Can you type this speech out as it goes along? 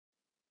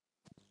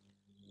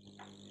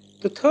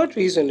The third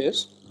reason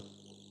is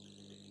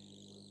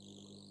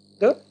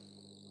the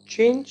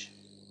change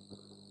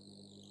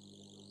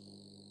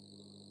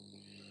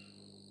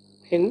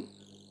in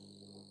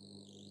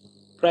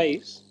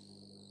price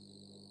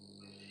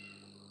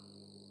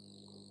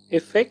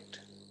effect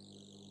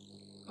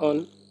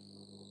on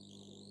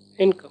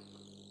income,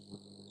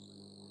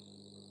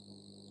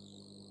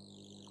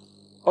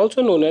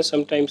 also known as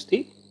sometimes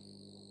the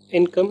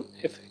income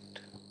effect.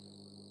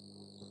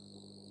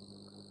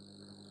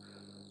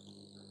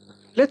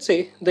 Let's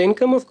say the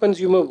income of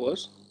consumer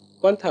was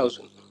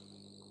 1000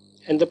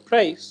 and the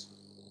price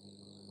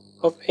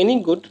of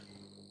any good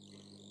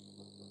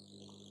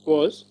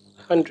was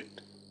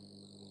 100.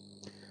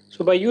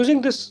 So by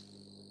using this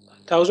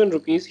 1000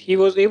 rupees, he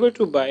was able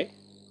to buy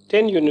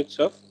 10 units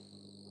of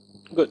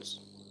goods.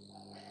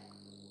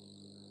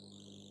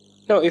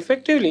 Now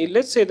effectively,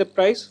 let's say the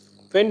price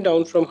went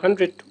down from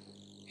 100 to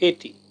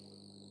 80.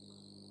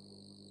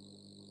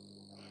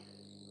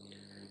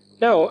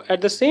 Now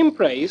at the same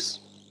price,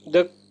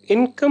 the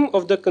income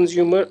of the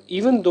consumer,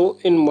 even though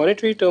in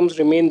monetary terms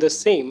remain the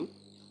same,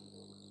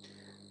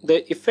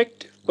 the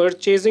effective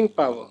purchasing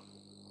power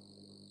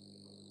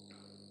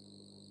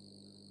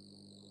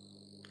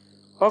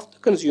of the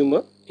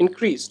consumer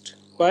increased.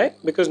 Why?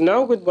 Because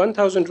now with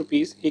 1000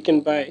 rupees he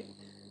can buy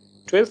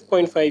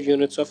 12.5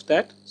 units of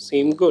that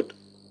same good.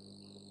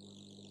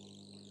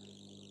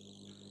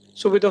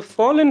 So with a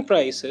fall in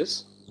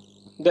prices,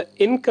 the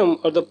income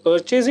or the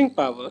purchasing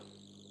power,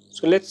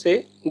 so let's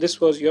say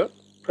this was your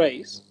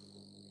price,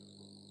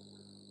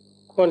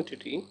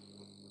 quantity,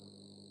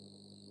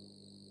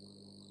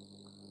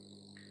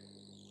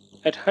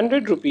 at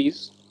 100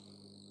 rupees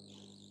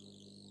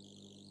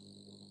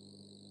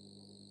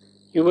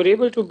you were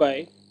able to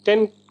buy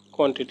 10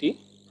 quantity.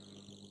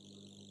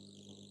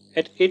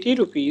 At 80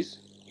 rupees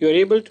you are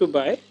able to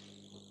buy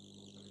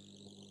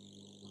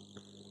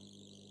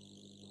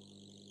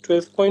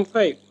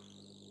 12.5.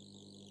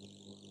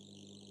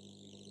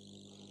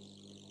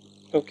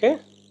 Okay,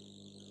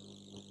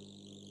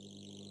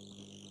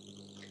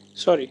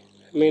 sorry,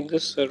 I made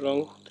this a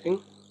wrong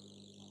thing.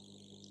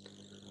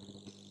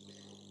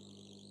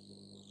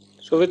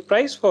 So with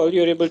price fall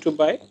you are able to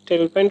buy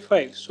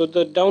 12.5. So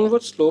the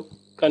downward slope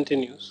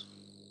continues.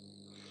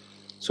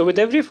 So with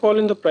every fall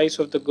in the price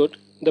of the good,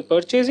 the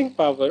purchasing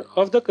power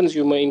of the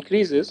consumer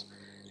increases,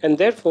 and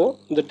therefore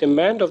the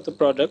demand of the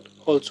product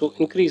also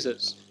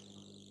increases.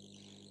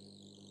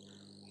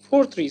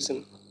 Fourth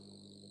reason,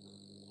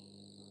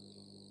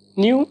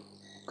 new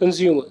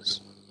consumers.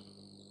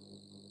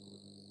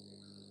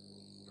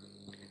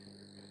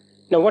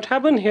 Now what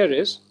happened here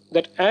is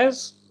that,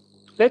 as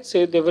let's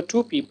say there were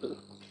two people,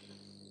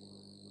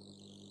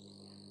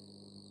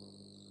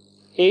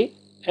 A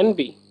and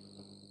B.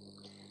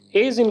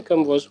 A's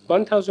income was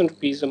 1000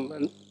 rupees a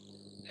month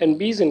and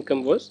B's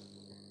income was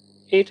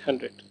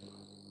 800.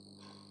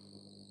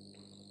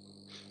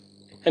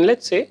 And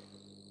let's say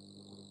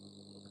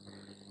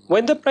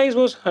when the price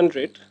was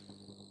 100,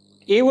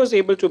 A was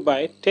able to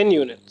buy 10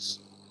 units.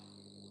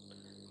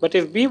 But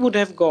if B would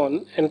have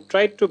gone and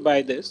tried to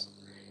buy this,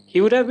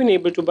 he would have been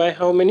able to buy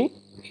how many?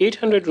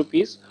 800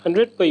 rupees,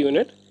 100 per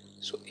unit.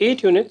 So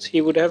 8 units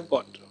he would have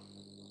bought.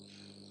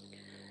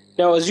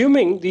 Now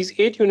assuming these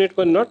 8 units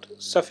were not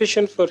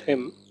sufficient for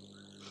him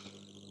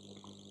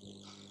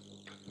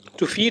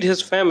to feed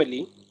his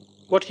family,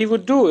 what he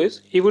would do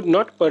is he would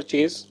not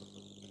purchase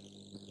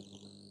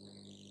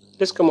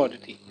this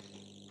commodity.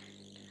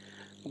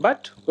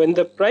 But when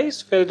the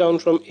price fell down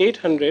from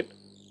 100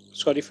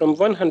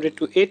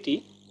 to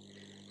 80,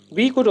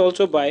 B could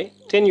also buy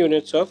 10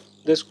 units of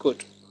this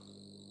good.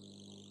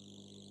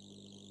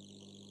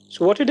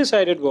 So what he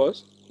decided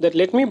was that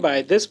let me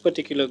buy this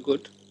particular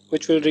good,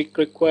 which will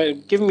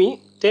give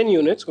me 10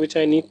 units which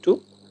I need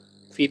to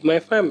feed my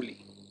family.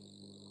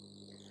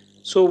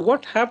 So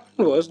what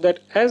happened was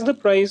that as the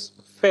price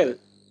fell,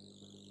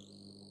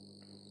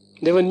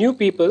 there were new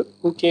people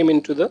who came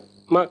into the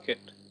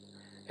market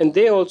and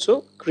they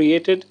also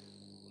created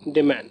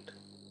demand.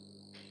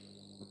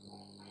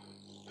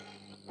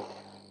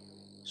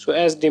 So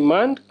as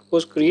demand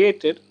was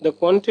created, the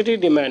quantity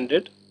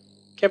demanded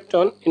kept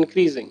on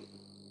increasing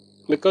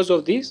because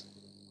of these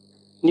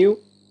new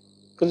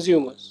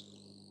consumers.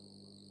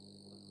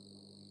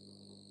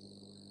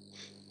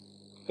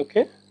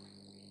 Okay,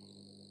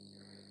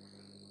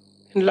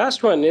 and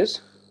last one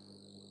is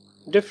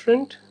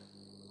different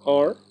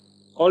or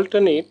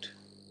alternate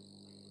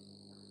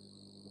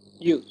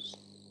use.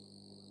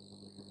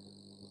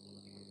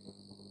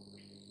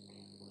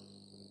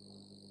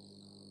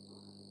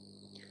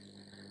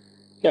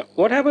 Now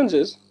what happens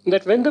is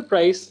that when the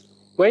price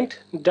went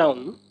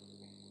down,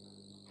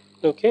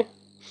 okay,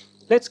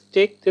 let's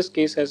take this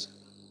case as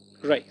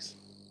rice.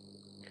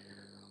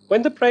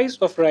 When the price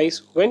of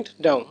rice went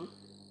down,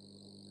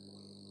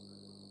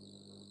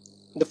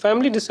 the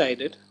family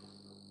decided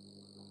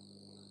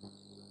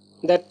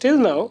that till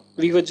now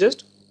we were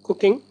just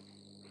cooking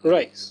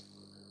rice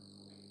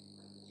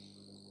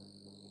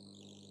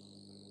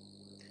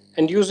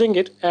and using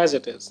it as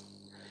it is.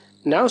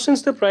 Now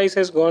since the price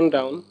has gone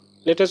down,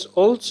 let us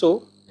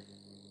also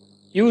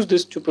use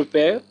this to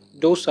prepare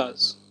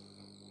dosas.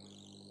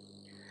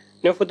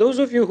 Now, for those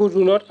of you who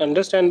do not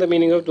understand the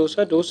meaning of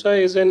dosa, dosa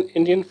is an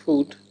Indian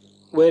food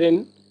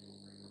wherein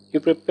you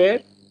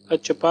prepare a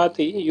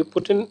chapati, you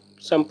put in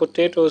some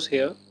potatoes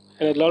here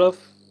and a lot of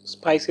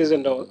spices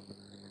and all,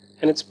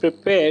 and it's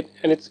prepared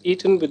and it's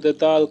eaten with the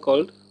dal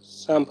called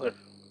sambar.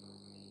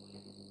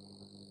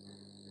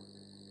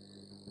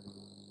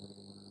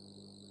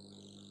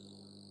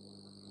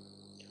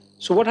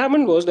 So what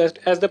happened was that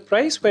as the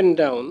price went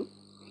down,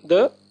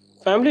 the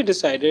family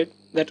decided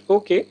that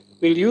okay,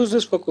 we'll use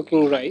this for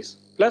cooking rice,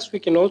 plus we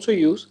can also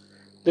use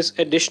this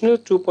additional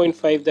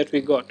 2.5 that we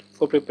got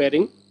for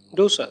preparing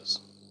dosas.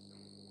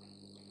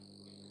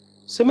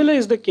 Similar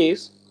is the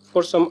case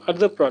for some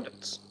other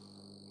products.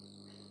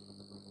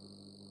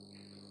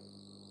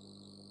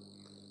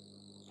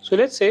 So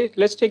let's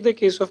take the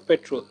case of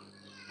petrol.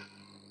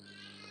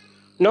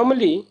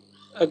 Normally,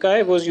 a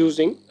guy was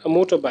using a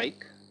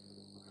motorbike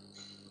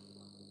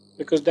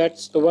because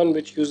that's the one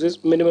which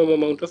uses minimum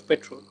amount of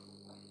petrol.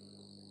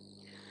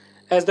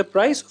 As the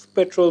price of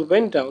petrol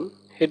went down,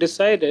 he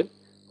decided,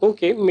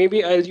 okay,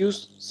 maybe I'll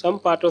use some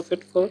part of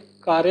it for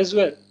car as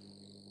well.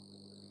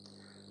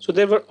 So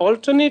there were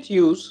alternate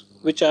use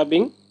which are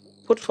being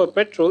put for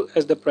petrol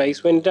as the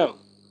price went down,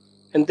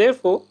 and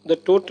therefore the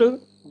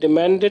total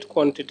demanded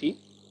quantity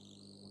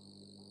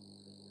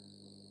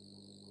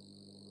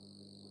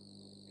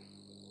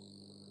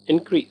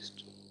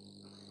increased.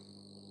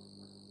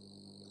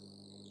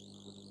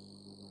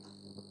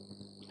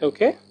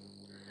 Okay,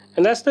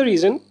 and that's the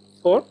reason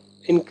for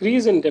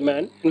increase in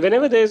demand. And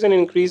whenever there is an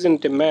increase in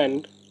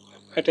demand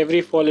at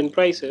every fall in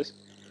prices,